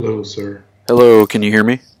Hello, sir. Hello, can you hear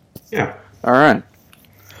me? Yeah. All right.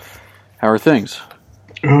 How are things?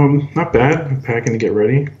 Not bad. I'm packing to get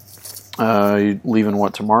ready. You leaving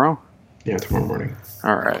what tomorrow? Yeah, tomorrow morning.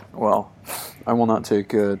 All right. Well, I will not take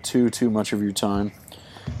too much of your time.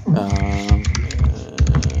 All right.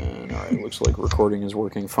 Looks like recording is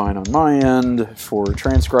working fine on my end for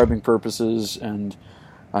transcribing purposes, and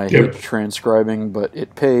I hate Yep. transcribing, but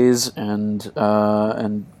it pays, and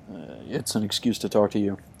it's an excuse to talk to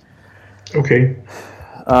you. Okay.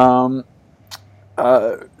 Um,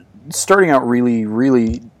 Starting out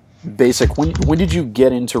really basic. When did you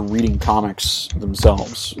get into reading comics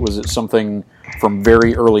themselves? Was it something from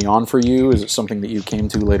very early on for you? Is it something that you came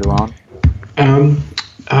to later on? Um,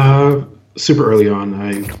 uh, Super early on,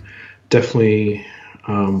 I definitely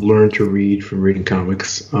learned to read from reading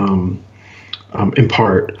comics, in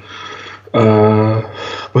part. Uh,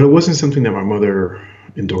 but it wasn't something that my mother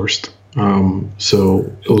endorsed. So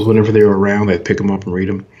it was whenever they were around, I'd pick them up and read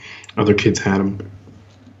them. Other kids had them.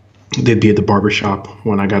 They'd be at the barber shop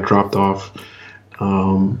when I got dropped off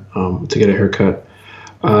to get a haircut,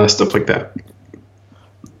 stuff like that.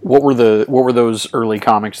 What were those early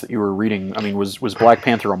comics that you were reading? I mean, was Black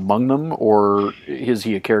Panther among them, or is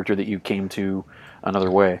he a character that you came to another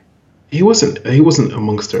way? He wasn't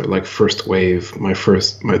amongst their like first wave. My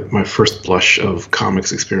first blush of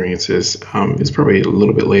comics experiences is probably a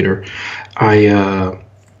little bit later. I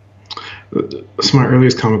So my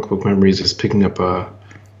earliest comic book memories is picking up a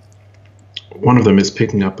one of them is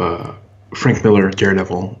picking up a Frank Miller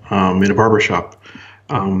Daredevil in a barber shop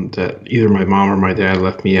that either my mom or my dad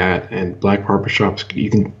left me at. And black barber shops, you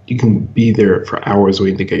can be there for hours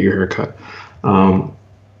waiting to get your hair cut. Um,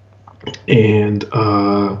 and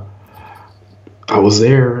I was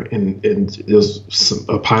there, and there was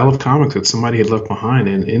a pile of comics that somebody had left behind,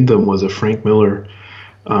 and in them was a Frank Miller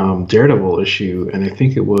Daredevil issue, and I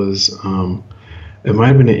think it might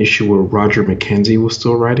have been an issue where Roger McKenzie was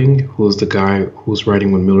still writing, who was the guy who was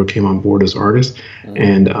writing when Miller came on board as artist, Mm.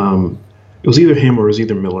 and it was either him or it was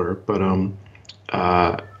either Miller, but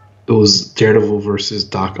uh, it was Daredevil versus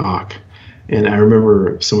Doc Ock, and I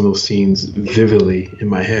remember some of those scenes vividly in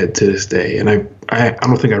my head to this day. And I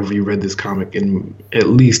don't think I've reread this comic in at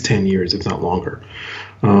least 10 years, if not longer.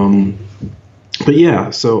 Um, but yeah,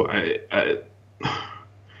 so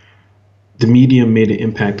the medium made an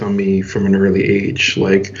impact on me from an early age,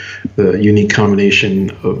 like the unique combination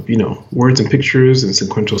of words and pictures and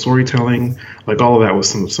sequential storytelling. Like all of that was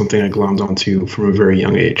something I glommed onto from a very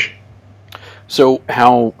young age. So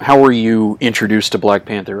how were you introduced to Black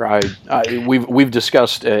Panther? We've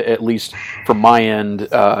discussed at least from my end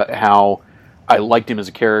how I liked him as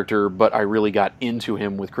a character, but I really got into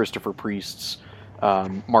him with Christopher Priest's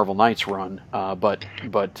Marvel Knights run. But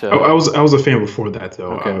I was a fan before that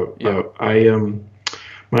okay, though. yeah.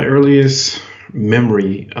 My earliest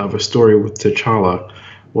memory of a story with T'Challa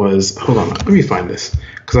was, hold on, let me find this,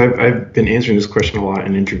 because I've been answering this question a lot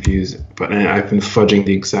in interviews, but I've been fudging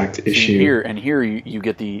the exact See, issue. here you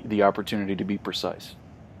get the opportunity to be precise.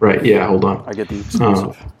 Right? Yeah, hold on. I get the Uh,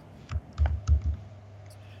 exclusive.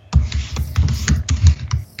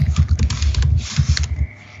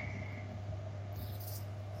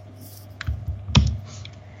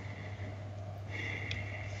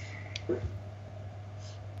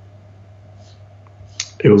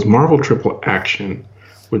 it was Marvel Triple Action,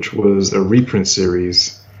 which was a reprint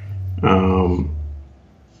series um,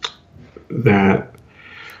 that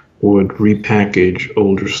would repackage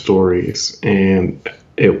older stories, and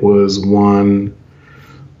it was one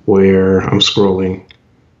where I'm scrolling.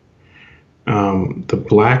 The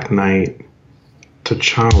Black Knight,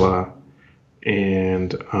 T'Challa,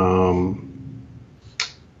 and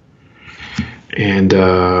and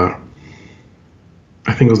I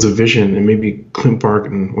think it was the Vision and maybe Clint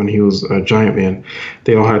Barton when he was a Giant Man.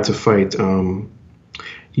 They all had to fight Ymir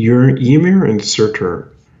and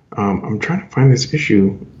Surtur. I'm trying to find this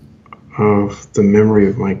issue of the memory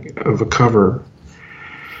of a cover.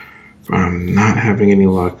 I'm not having any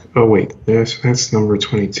luck. Oh wait, that's number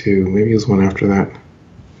 22. Maybe it was one after that.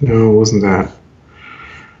 No, it wasn't that.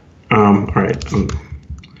 All right.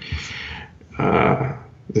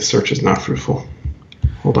 This search is not fruitful.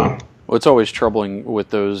 Hold on. Well, it's always troubling with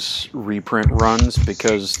those reprint runs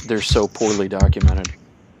because they're so poorly documented.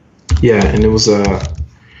 Yeah, and it was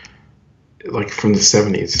like from the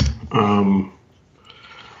 70s.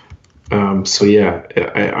 So yeah,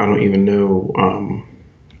 I don't even know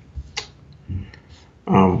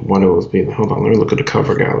when it was being. Hold on, let me look at the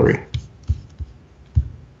cover gallery.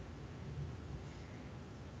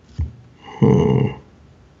 Hmm.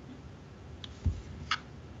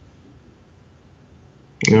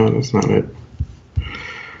 No, that's not it.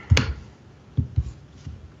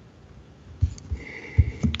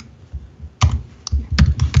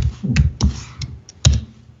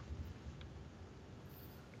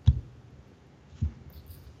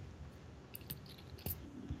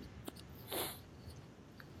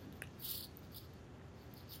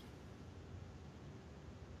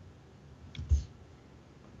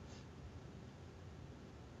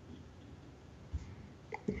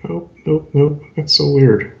 nope, nope. That's so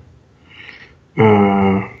weird.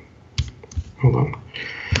 Uh, hold on.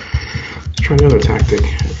 Let's try another tactic.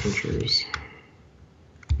 Adventures.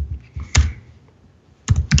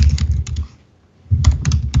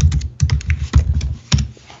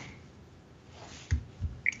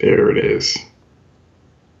 There it is.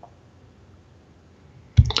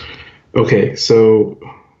 Okay, so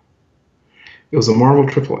it was a Marvel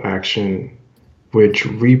triple action which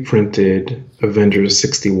reprinted Avengers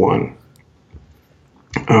 61.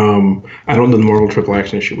 I don't know the Marvel triple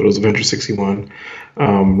action issue, but it was Avengers 61.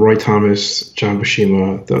 Roy Thomas, John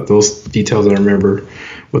Buscema, those details that I remember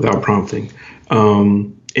without prompting.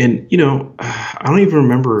 And I don't even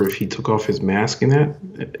remember if he took off his mask in that.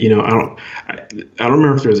 I don't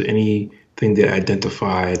remember if there was anything that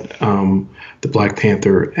identified the Black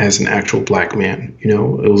Panther as an actual black man. It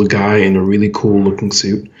was a guy in a really cool looking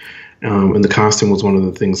suit, and the costume was one of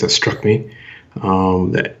the things that struck me.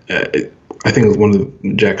 That I think it was one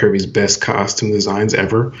of Jack Kirby's best costume designs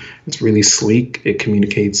ever. It's really sleek. It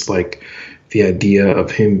communicates like the idea of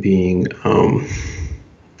him being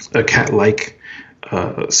a cat-like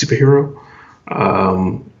superhero.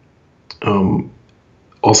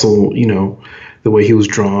 Also, the way he was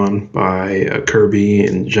drawn by Kirby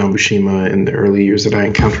and John Buscema in the early years that I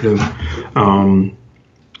encountered him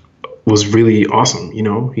was really awesome.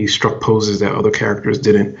 He struck poses that other characters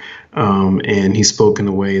didn't, and he spoke in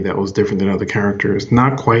a way that was different than other characters.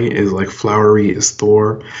 Not quite as like flowery as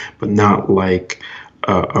Thor, but not like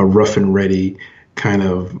a rough and ready kind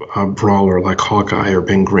of brawler like Hawkeye or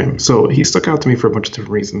Ben Grimm. So he stuck out to me for a bunch of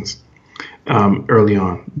different reasons early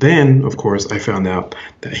on. Then, of course, I found out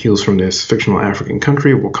that he was from this fictional African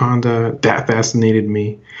country, Wakanda. That fascinated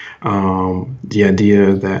me. The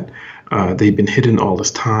idea that they'd been hidden all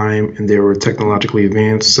this time and they were technologically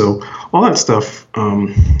advanced. So all that stuff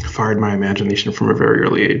fired my imagination from a very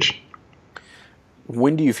early age.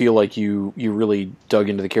 When do you feel like you really dug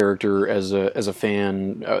into the character as a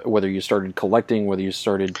fan? Whether you started collecting, whether you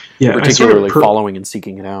started particularly following and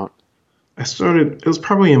seeking it out? It was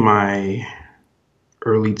probably in my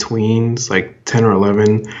early tweens, like 10 or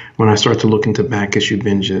 11, when I started to look into back issue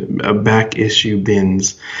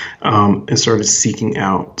bins, and started seeking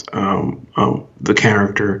out the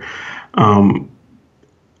character. I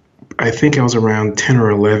think I was around 10 or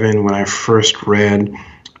 11 when I first read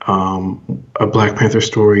a Black Panther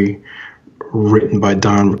story written by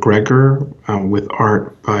Don McGregor with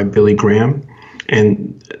art by Billy Graham.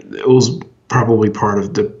 And it was probably part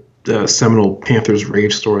of the seminal Panther's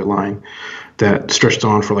Rage storyline that stretched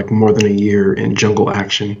on for like more than a year in Jungle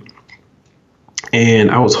Action.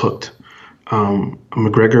 And I was hooked.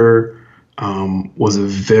 McGregor was a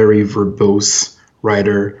very verbose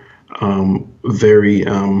writer, very,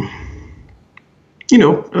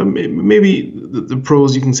 maybe the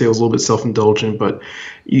prose you can say was a little bit self-indulgent, but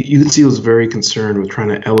you can see he was very concerned with trying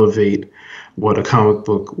to elevate what a comic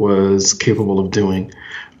book was capable of doing.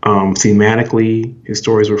 Thematically, his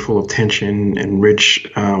stories were full of tension and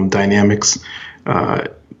rich dynamics. The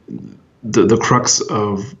crux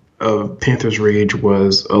of Panther's Rage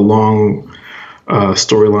was a long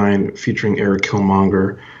storyline featuring Eric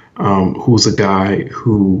Killmonger, who was a guy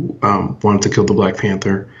who wanted to kill the Black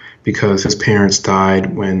Panther because his parents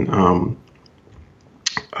died when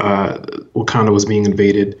Wakanda was being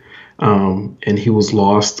invaded, and he was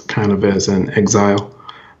lost kind of as an exile.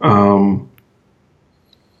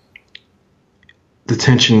 The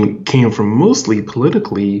tension came from mostly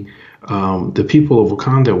politically. The people of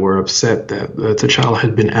Wakanda were upset that T'Challa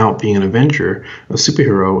had been out being an Avenger, a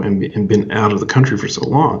superhero, and been out of the country for so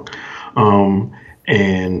long.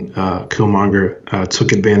 And Killmonger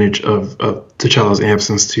took advantage of T'Challa's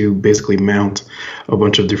absence to basically mount a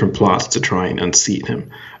bunch of different plots to try and unseat him.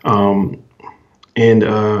 We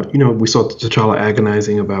saw T'Challa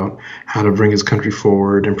agonizing about how to bring his country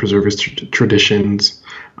forward and preserve his traditions,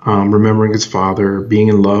 remembering his father, being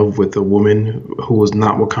in love with a woman who was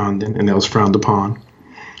not Wakandan and that was frowned upon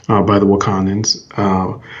by the Wakandans.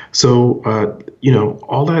 All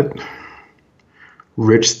that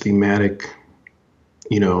rich thematic,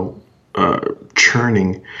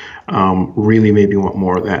 churning really made me want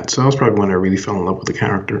more of that. So that was probably when I really fell in love with the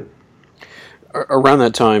character. Around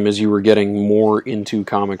that time, as you were getting more into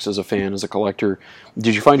comics as a fan, as a collector,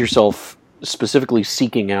 did you find yourself specifically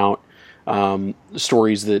seeking out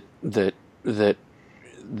stories that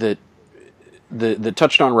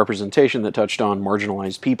touched on representation, that touched on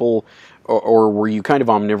marginalized people, or were you kind of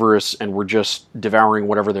omnivorous and were just devouring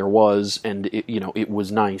whatever there was, and it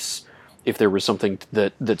was nice if there was something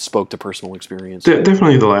that spoke to personal experience?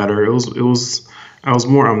 Definitely the latter. It was. I was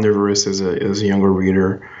more omnivorous as a younger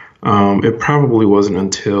reader. It probably wasn't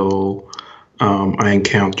until I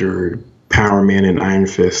encountered Power Man and Iron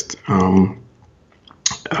Fist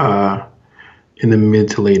uh, in the mid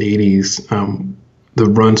to late 80s. The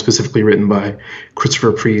run specifically written by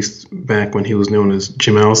Christopher Priest back when he was known as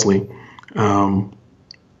Jim Owsley. Um,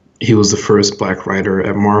 he was the first black writer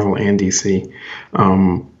at Marvel and DC.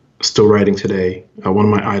 Still writing today, one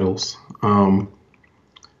of my idols.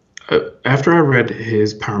 After I read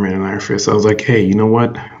his Power Man and Iron Fist, I was like, hey, you know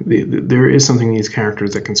what? There is something in these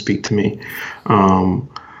characters that can speak to me. Um,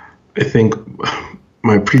 I think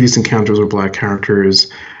my previous encounters with black characters,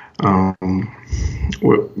 um,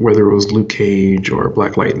 whether it was Luke Cage or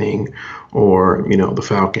Black Lightning or the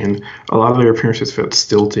Falcon, a lot of their appearances felt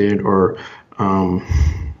stilted, or um,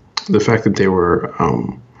 the fact that they were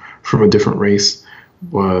from a different race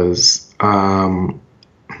was, I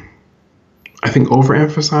think,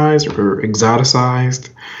 overemphasized or exoticized,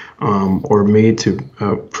 or made to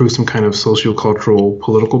prove some kind of sociocultural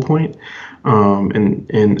political point.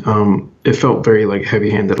 And it felt very like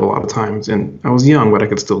heavy-handed a lot of times. And I was young, but I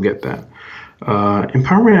could still get that. In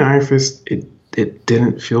Power Man and Iron Fist, it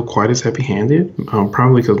didn't feel quite as heavy-handed,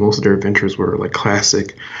 probably because most of their adventures were like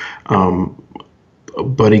classic um,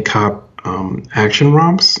 buddy cop action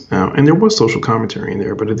romps, and there was social commentary in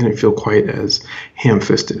there, but it didn't feel quite as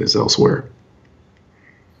ham-fisted as elsewhere.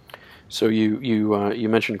 So you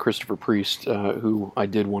mentioned Christopher Priest, who I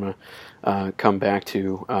did want to come back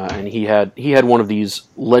to, and he had one of these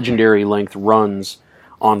legendary length runs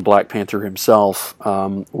on Black Panther himself,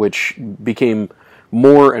 which became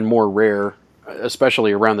more and more rare,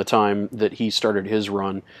 especially around the time that he started his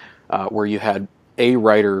run, where you had a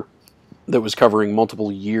writer that was covering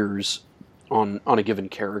multiple years on a given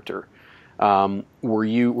character. Were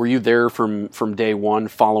you there from day one,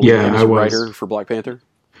 following Yeah, him as I a was. writer for Black Panther?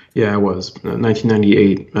 Yeah, I was.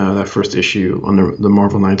 1998, that first issue on the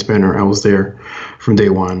Marvel Knights banner, I was there from day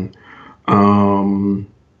one. Um,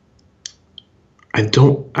 I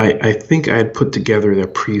don't. I think I had put together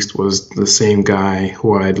that Priest was the same guy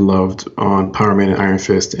who I'd loved on Power Man and Iron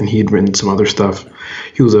Fist, and he'd written some other stuff.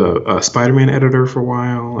 He was a Spider-Man editor for a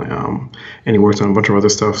while, and he worked on a bunch of other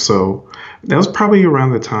stuff. So that was probably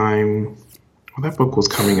around the time that book was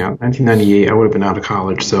coming out, 1998. I would have been out of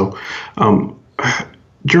college. So um,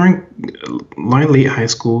 during my late high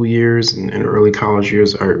school years and early college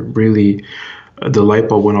years, I really the light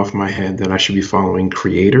bulb went off in my head that I should be following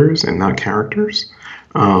creators and not characters.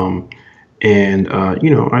 Um, and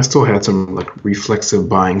I still had some like reflexive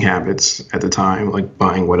buying habits at the time, like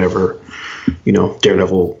buying whatever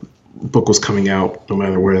Daredevil book was coming out, no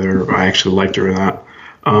matter whether I actually liked it or not.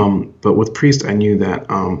 But with Priest, I knew that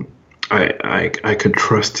I could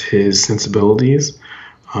trust his sensibilities.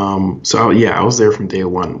 So I was there from day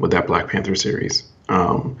one with that Black Panther series.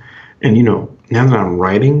 And now that I'm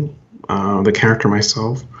writing the character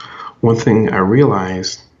myself, one thing I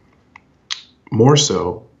realized more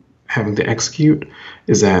so having to execute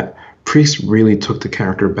is that Priest really took the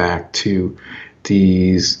character back to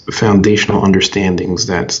these foundational understandings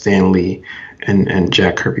that Stan Lee and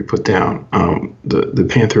Jack Kirby put down. The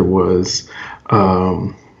Panther was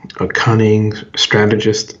a cunning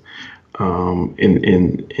strategist.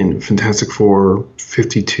 In Fantastic Four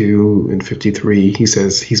 52 and 53, he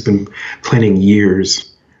says he's been planning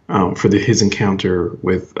years for his encounter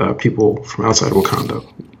with people from outside Wakanda.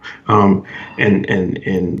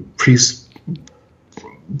 And Priest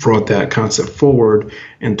brought that concept forward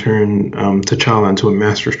and turned T'Challa into a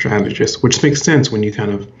master strategist, which makes sense when you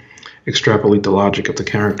kind of extrapolate the logic of the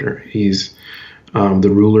character. He's the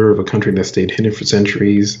ruler of a country that stayed hidden for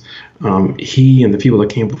centuries. He and the people that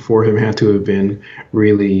came before him had to have been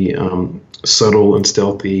really subtle and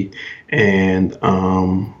stealthy and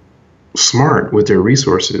smart with their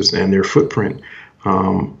resources and their footprint.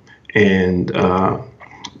 And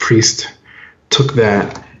Priest took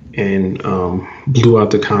that and blew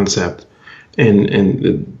out the concept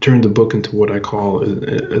and turned the book into what I call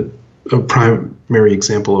a primary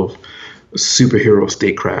example of superhero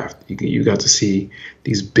statecraft. You got to see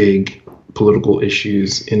these big political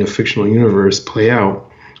issues in a fictional universe play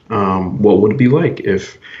out. What would it be like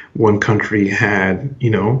if one country had,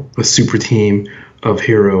 a super team of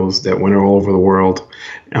heroes that went all over the world,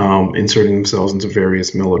 inserting themselves into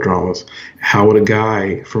various melodramas? How would a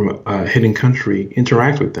guy from a hidden country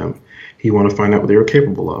interact with them? He wanted to find out what they were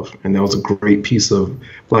capable of, and that was a great piece of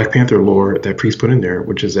Black Panther lore that Priest put in there,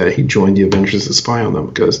 which is that he joined the Avengers to spy on them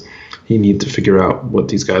because he needed to figure out what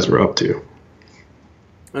these guys were up to.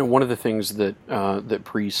 And one of the things that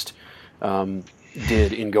Priest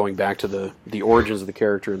did in going back to the origins of the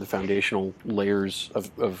character and the foundational layers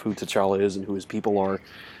of who T'Challa is and who his people are,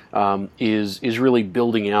 is really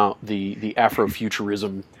building out the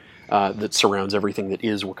Afrofuturism that surrounds everything that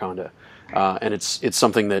is Wakanda. And it's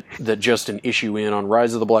something that just an issue in on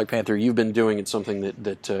Rise of the Black Panther you've been doing. It's something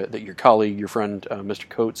that your colleague, your friend, Mr.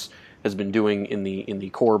 Coates, has been doing in the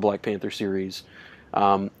core Black Panther series.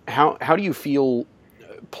 How do you feel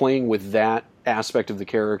playing with that aspect of the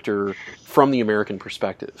character from the American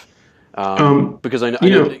perspective? Because I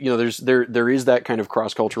know there is that kind of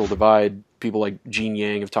cross-cultural divide. People like Gene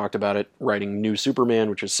Yang have talked about it, writing New Superman,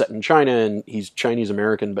 which is set in China, and he's Chinese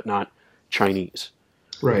American but not Chinese.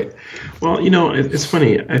 Right. Well, it's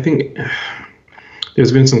funny. I think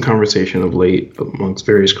there's been some conversation of late amongst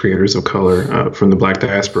various creators of color from the Black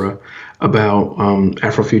diaspora about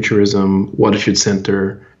Afrofuturism, what it should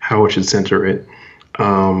center, how it should center it.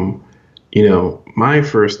 My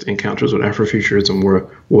first encounters with Afrofuturism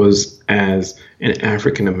was as an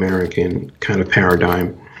African American kind of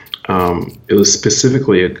paradigm. It was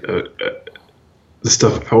specifically the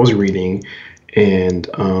stuff I was reading and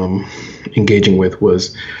engaging with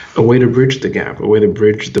was a way to bridge the gap, a way to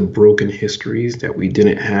bridge the broken histories that we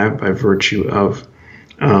didn't have by virtue of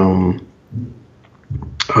the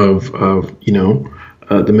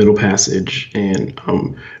Middle Passage and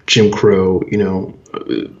Jim Crow.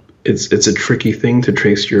 It's a tricky thing to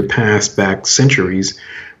trace your past back centuries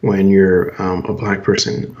when you're a Black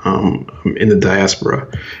person in the diaspora.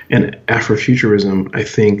 And Afrofuturism, I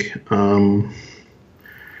think,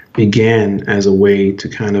 began as a way to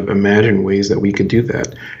kind of imagine ways that we could do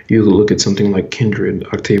that. You look at something like Kindred,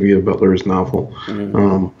 Octavia Butler's novel,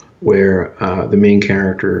 where the main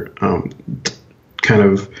character kind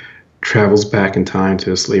of travels back in time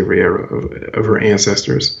to the slavery era of her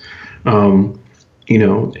ancestors. And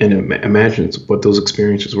imagines what those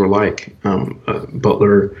experiences were like.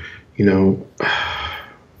 Butler,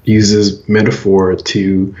 uses metaphor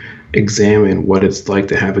to examine what it's like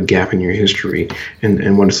to have a gap in your history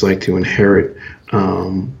and what it's like to inherit,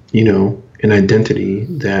 an identity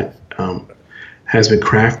that has been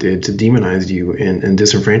crafted to demonize you and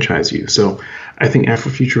disenfranchise you. So I think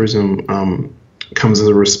Afrofuturism comes as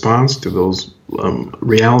a response to those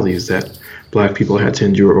realities that Black people had to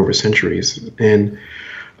endure over centuries. And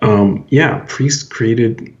Priest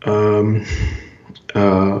created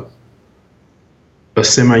a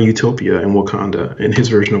semi-utopia in Wakanda, in his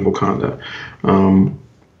version of Wakanda.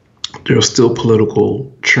 There was still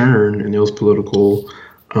political churn and there was political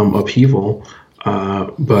upheaval,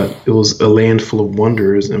 but it was a land full of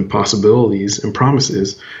wonders and possibilities and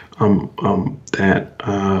promises that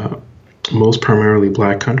most primarily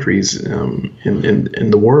Black countries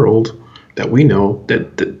in the world that we know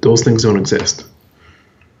that those things don't exist.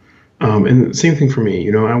 And the same thing for me.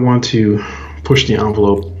 I want to push the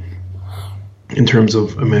envelope in terms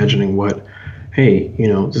of imagining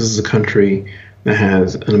this is a country that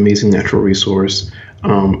has an amazing natural resource,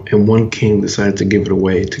 and one king decided to give it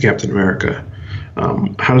away to Captain America.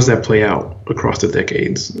 How does that play out across the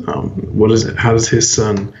decades? How does his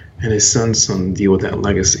son and his son's son deal with that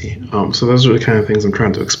legacy? So those are the kind of things I'm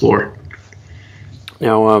trying to explore.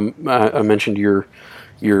 Now, I mentioned your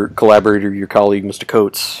collaborator, your colleague, Mr.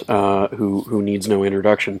 Coates, who needs no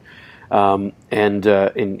introduction. And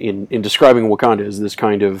in describing Wakanda as this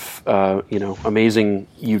kind of amazing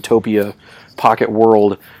utopia pocket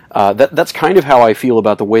world, that's kind of how I feel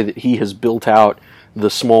about the way that he has built out the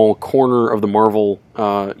small corner of the Marvel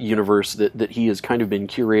universe that he has kind of been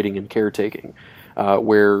curating and caretaking,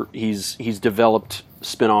 where he's developed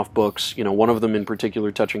spin-off books. One of them in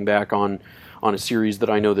particular touching back on a series that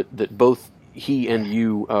I know that both he and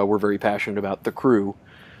you were very passionate about, The Crew.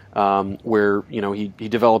 Where he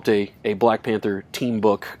developed a Black Panther team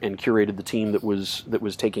book and curated the team that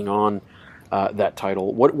was taking on that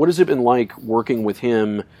title. What has it been like working with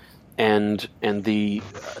him and the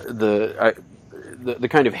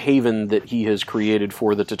kind of haven that he has created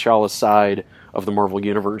for the T'Challa side of the Marvel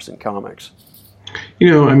Universe in comics?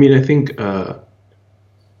 I think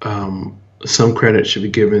some credit should be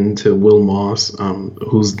given to Will Moss,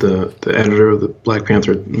 who's the editor of the Black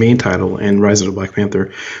Panther main title and Rise of the Black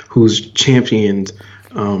Panther, who's championed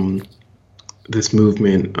this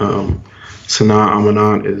movement. Sanaa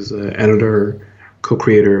Amanat is editor,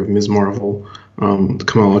 co-creator of Ms. Marvel, the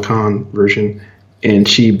Kamala Khan version, and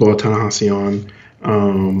she brought Ta-Nehisi on.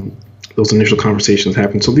 Those initial conversations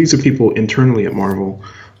happened. So these are people internally at Marvel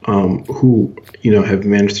who have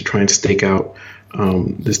managed to try and stake out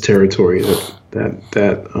this territory that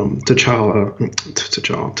T'Challa,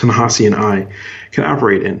 Ta-Nehisi and I can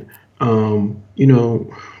operate in.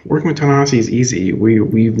 Working with Ta-Nehisi is easy.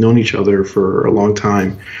 We've known each other for a long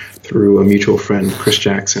time through a mutual friend, Chris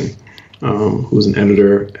Jackson, who's an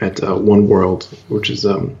editor at One World, which is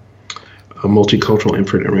a multicultural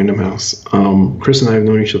imprint at Random House. Chris and I have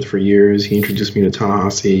known each other for years. He introduced me to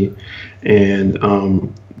Ta-Nehisi, and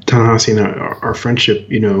Ta-Nehisi and our friendship,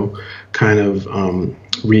 kind of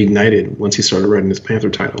reignited once he started writing this Panther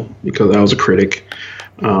title, because I was a critic,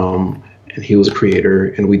 and he was a creator,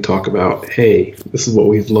 and we talk about, hey, this is what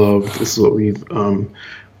we've loved, this is what we've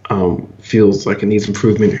feels like it needs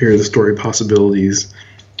improvement. Here are the story possibilities.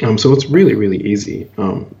 So it's really, really easy.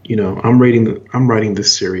 I'm writing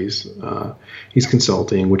this series. He's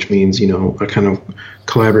consulting, which means I kind of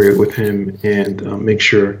collaborate with him and make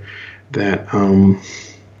sure that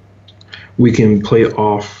we can play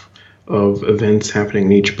off of events happening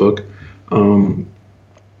in each book.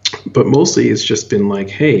 But mostly it's just been like,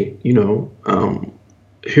 hey,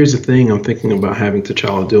 here's the thing I'm thinking about having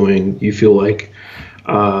T'Challa doing. You feel like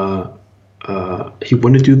he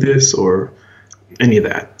wouldn't do this or any of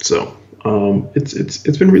that. So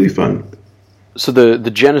it's been really fun. So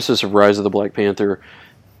the genesis of Rise of the Black Panther,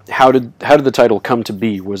 how did the title come to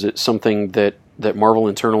be? Was it something that Marvel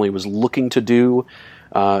internally was looking to do?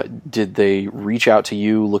 Did they reach out to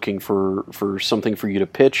you looking for something for you to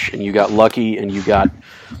pitch, and you got lucky, and you got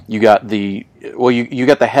the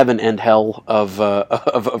heaven and hell of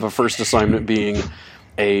a first assignment being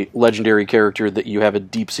a legendary character that you have a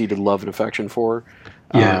deep-seated love and affection for?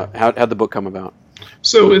 Yeah. How'd the book come about?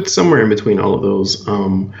 So it's somewhere in between all of those.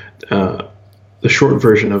 The short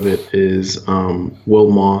version of it is Will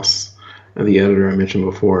Moss, the editor I mentioned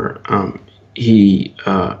before. He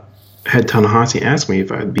had Ta-Nehisi ask me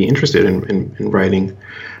if I'd be interested in writing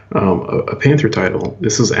a Panther title.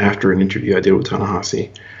 This was after an interview I did with Ta-Nehisi.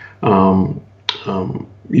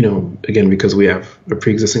 Again, because we have a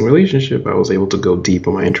pre-existing relationship, I was able to go deep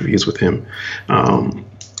on my interviews with him.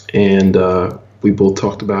 And we both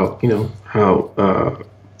talked about, how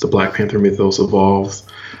the Black Panther mythos evolves,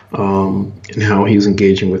 and how he was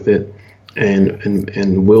engaging with it.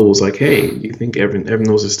 And Will was like, hey, you think Evan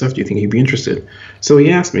knows his stuff? Do you think he'd be interested? So he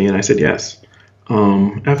asked me, and I said yes,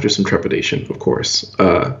 after some trepidation, of course.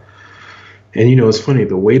 And, it's funny,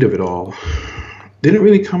 the weight of it all didn't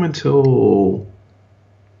really come until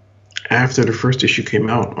after the first issue came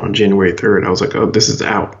out on January 3rd. I was like, oh, this is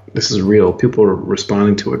out. This is real. People are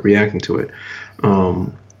responding to it, reacting to it.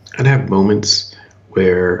 I'd have moments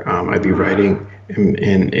where I'd be writing,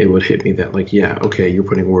 and it would hit me that, like, yeah, okay, you're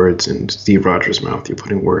putting words in Steve Rogers' mouth. You're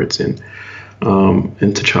putting words in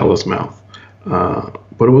T'Challa's mouth.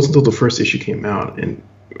 But it wasn't until the first issue came out and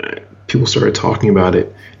people started talking about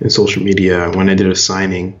it in social media. When I did a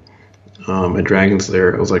signing at Dragon's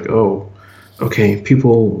Lair, I was like, oh, okay,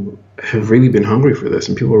 people have really been hungry for this,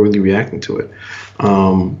 and people are really reacting to it.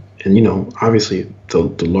 And, obviously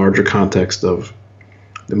the larger context of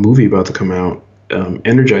the movie about to come out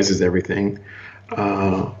energizes everything.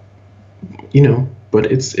 But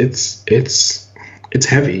it's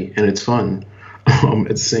heavy and it's fun at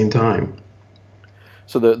the same time.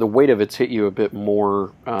 So the weight of it's hit you a bit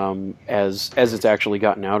more as it's actually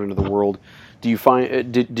gotten out into the world. Do you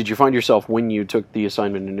find did you find yourself, when you took the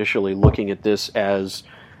assignment initially, looking at this as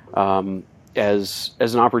an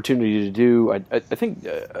opportunity to do? I think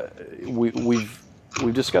we've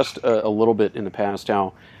discussed a little bit in the past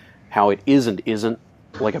how it isn't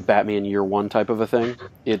like a Batman Year One type of a thing.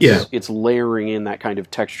 It's layering in that kind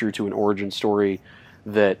of texture to an origin story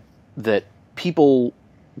that people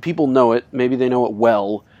know it. Maybe they know it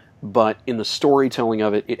well, but in the storytelling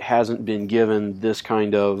of it, it hasn't been given this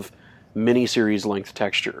kind of miniseries length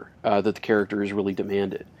texture that the character has really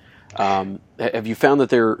demanded. Have you found that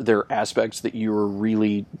there are aspects that you were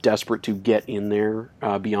really desperate to get in there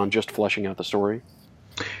beyond just fleshing out the story?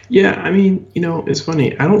 Yeah, I mean, it's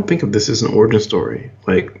funny. I don't think of this as an origin story.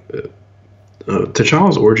 Like,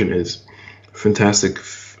 T'Challa's origin is Fantastic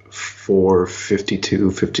Four,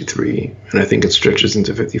 52, 53, and I think it stretches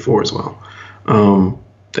into 54 as well.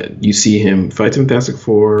 That you see him fight the Fantastic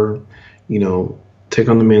Four, take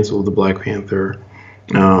on the mantle of the Black Panther,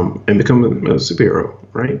 and become a superhero,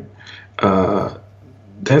 right?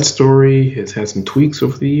 That story has had some tweaks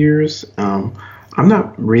over the years. I'm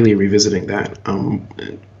not really revisiting that.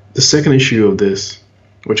 The second issue of this,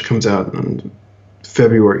 which comes out on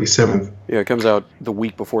February 7th. Yeah, it comes out the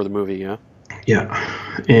week before the movie, yeah? Yeah.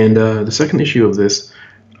 And the second issue of this,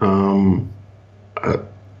 when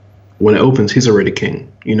it opens, he's already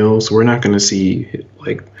king, so we're not going to see,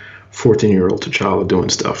 like, 14-year-old T'Challa doing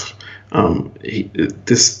stuff.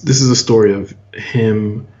 This is a story of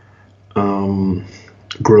him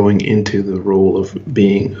growing into the role of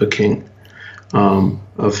being a king.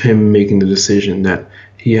 Of him making the decision that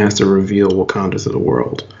he has to reveal Wakanda to the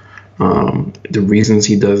world. The reasons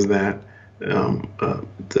he does that,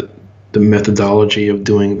 the methodology of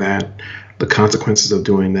doing that, the consequences of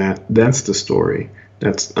doing that. That's the story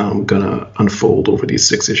that's gonna unfold over these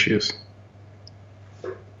 6 issues.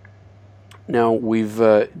 Now we've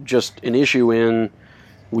just an issue in.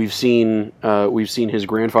 We've seen his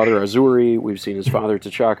grandfather Azuri. We've seen his father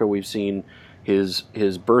T'Chaka. We've seen his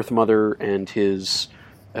birth mother and his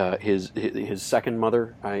second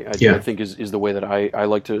mother. I think is the way that I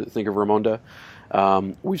like to think of Ramonda.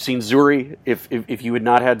 We've seen Zuri. If you had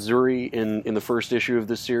not had Zuri in the first issue of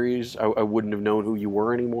this series, I wouldn't have known who you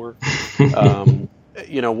were anymore.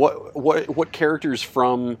 What characters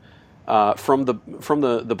from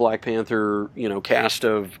the Black Panther cast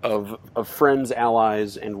of friends,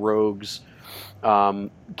 allies, and rogues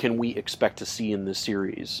can we expect to see in this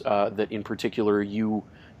series that in particular you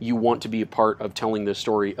want to be a part of telling this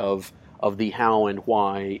story of the how and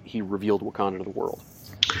why he revealed Wakanda to the world?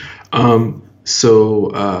 I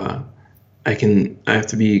have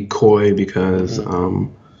to be coy because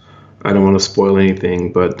I don't want to spoil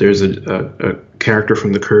anything, but there's a character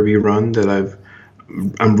from the Kirby run that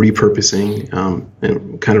I'm repurposing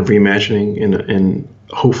and kind of reimagining in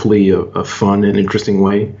hopefully a fun and interesting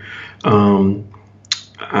way.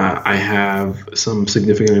 I have some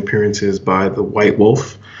significant appearances by the White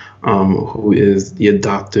Wolf, who is the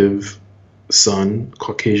adoptive son,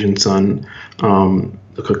 Caucasian son,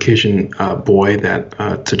 the Caucasian boy that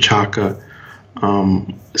T'Chaka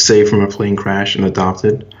saved from a plane crash and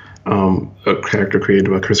adopted. A character created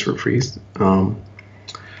by Christopher Priest. Who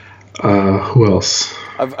else?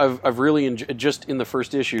 I've really enjoyed, just in the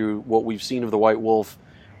first issue, what we've seen of the White Wolf.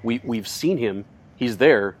 We've seen him. He's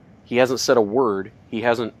there. He hasn't said a word. He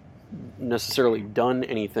hasn't necessarily done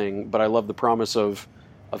anything. But I love the promise of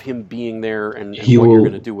him being there and what you're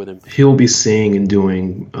going to do with him. He'll be saying and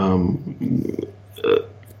doing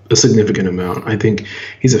a significant amount. I think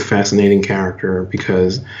he's a fascinating character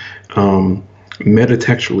because,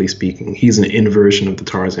 metatextually speaking, he's an inversion of the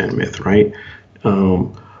Tarzan myth, right?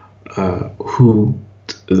 Who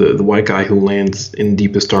the white guy who lands in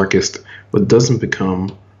deepest, darkest, but doesn't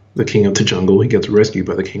become the king of the jungle. He gets rescued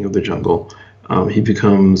by the king of the jungle. He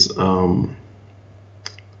becomes a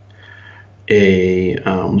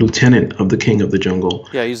lieutenant of the king of the jungle.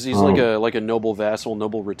 Yeah, he's like a noble vassal,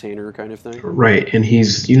 noble retainer kind of thing. Right, and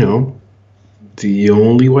he's the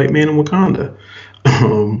only white man in Wakanda.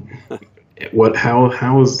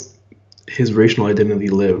 How is his racial identity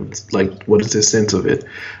lived? Like, what is his sense of it?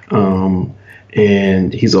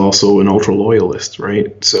 And he's also an ultra loyalist,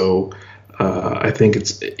 right? So I think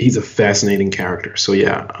he's a fascinating character. So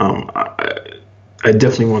yeah, I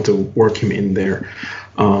definitely want to work him in there.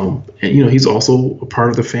 And he's also a part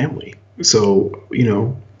of the family. So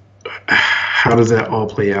how does that all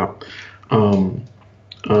play out?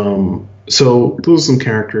 So those are some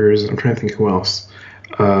characters. I'm trying to think who else.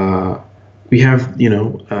 We have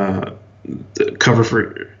the cover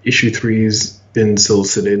for issue 3's been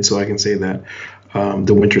solicited, so I can say that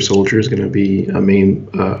the Winter Soldier is going to be a main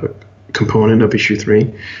component of issue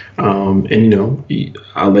 3. And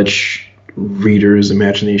I'll let readers'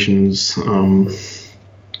 imaginations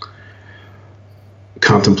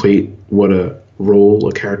contemplate what a role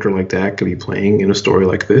a character like that could be playing in a story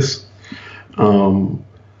like this.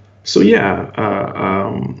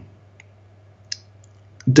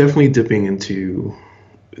 Definitely dipping into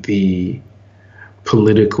the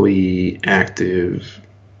politically active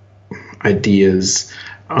ideas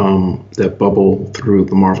that bubble through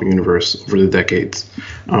the Marvel Universe over the decades,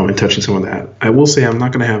 and touching some of that. I will say I'm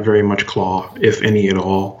not going to have very much Claw, if any at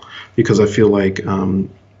all, because I feel like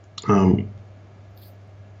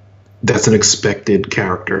that's an expected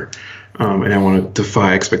character, and I want to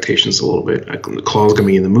defy expectations a little bit. Claw's going to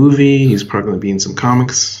be in the movie. He's probably going to be in some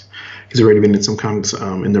comics. He's already been in some comics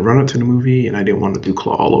in the run-up to the movie, and I didn't want to do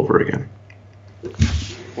Claw all over again.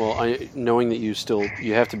 Well, knowing that you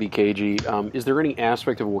have to be cagey, is there any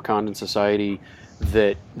aspect of Wakandan society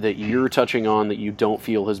that you're touching on that you don't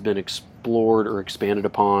feel has been explored or expanded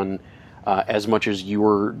upon as much as you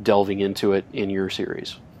were delving into it in your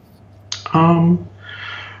series?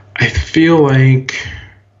 I feel like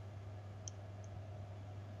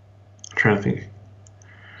I'm trying to think.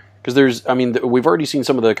 Because we've already seen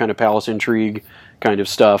some of the kind of palace intrigue kind of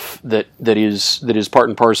stuff that is part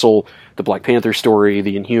and parcel the Black Panther story,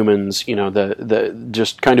 the Inhumans, the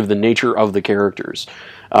just kind of the nature of the characters.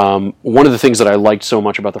 One of the things that I liked so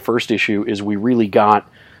much about the first issue is we really got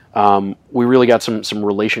some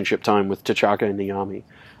relationship time with T'Chaka and Naomi,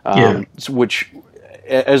 which,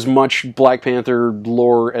 as much Black Panther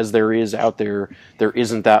lore as there is out there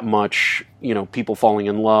isn't that much people falling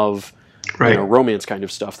in love. Right. Romance kind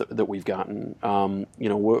of stuff that we've gotten.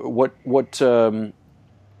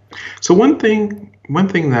 So one thing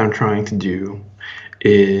that I'm trying to do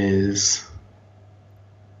is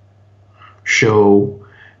show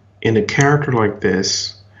in a character like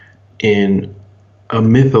this, in a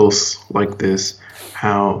mythos like this,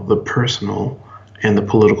 how the personal and the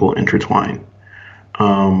political intertwine.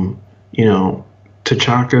 Um, you know,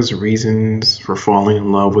 T'Chaka's reasons for falling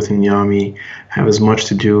in love with Nyami have as much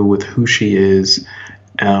to do with who she is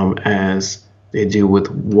as they do with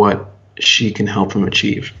what she can help him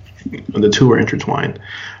achieve. The two are intertwined.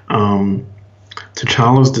 Um,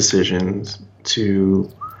 T'Challa's decisions to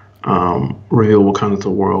reveal Wakanda to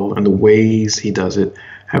the world and the ways he does it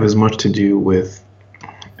have as much to do with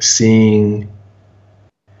seeing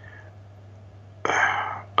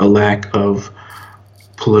a lack of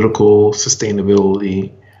political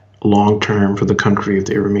sustainability long term for the country if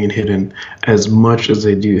they remain hidden, as much as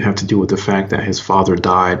they do have to do with the fact that his father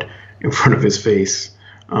died in front of his face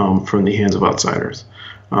from the hands of outsiders.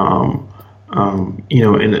 Um,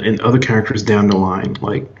 and other characters down the line,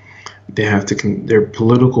 like they have to their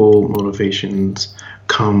political motivations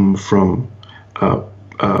come from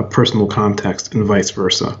personal context and vice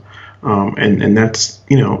versa. And that's,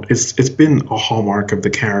 it's been a hallmark of the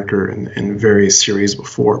character in various series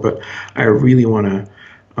before, but I really want to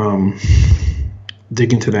um,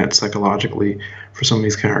 dig into that psychologically for some of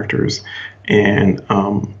these characters and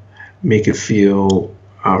make it feel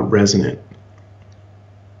resonant.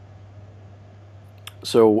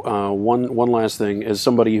 So one last thing, as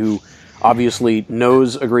somebody who obviously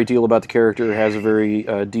knows a great deal about the character, has a very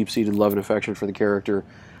deep-seated love and affection for the character.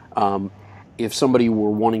 Um, if somebody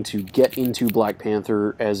were wanting to get into Black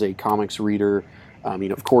Panther as a comics reader,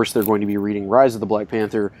 of course they're going to be reading Rise of the Black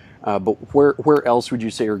Panther, but where else would you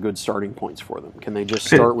say are good starting points for them? Can they just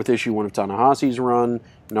start with issue 1 of Ta-Nehisi's run,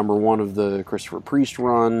 number 1 of the Christopher Priest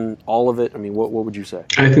run, all of it? I mean, what would you say?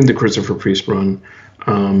 I think the Christopher Priest run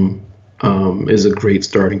is a great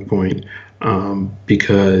starting point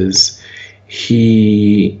because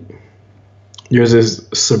he there's this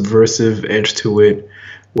subversive edge to it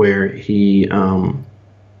where he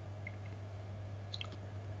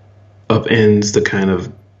upends the kind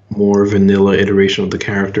of more vanilla iteration of the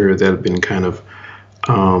character that had been kind of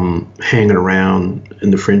hanging around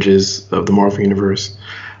in the fringes of the Marvel Universe.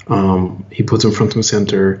 He puts him front and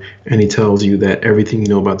center, and he tells you that everything you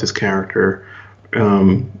know about this character,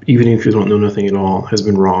 even if you don't know nothing at all, has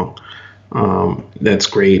been wrong. That's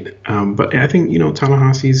great. But I think,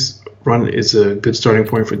 Ta-Nehisi's run is a good starting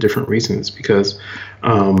point for different reasons because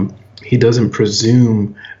he doesn't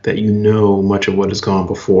presume that you know much of what has gone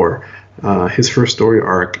before. His first story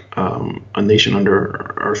arc, A Nation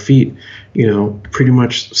Under Our Feet, pretty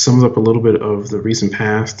much sums up a little bit of the recent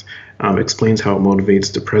past, explains how it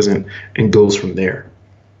motivates the present, and goes from there.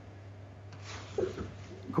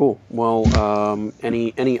 Cool. Well,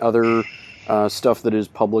 any other stuff that is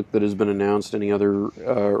public that has been announced? Any other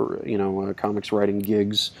comics writing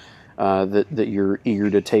gigs that you're eager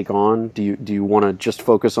to take on? Do you want to just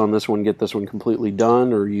focus on this one, get this one completely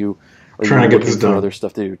done, or are you trying to get this done? Other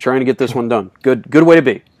stuff to do. Trying to get this one done. Good way to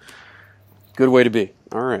be. Good way to be.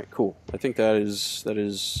 All right. Cool. I think that is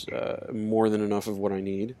more than enough of what I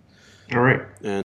need. All right. And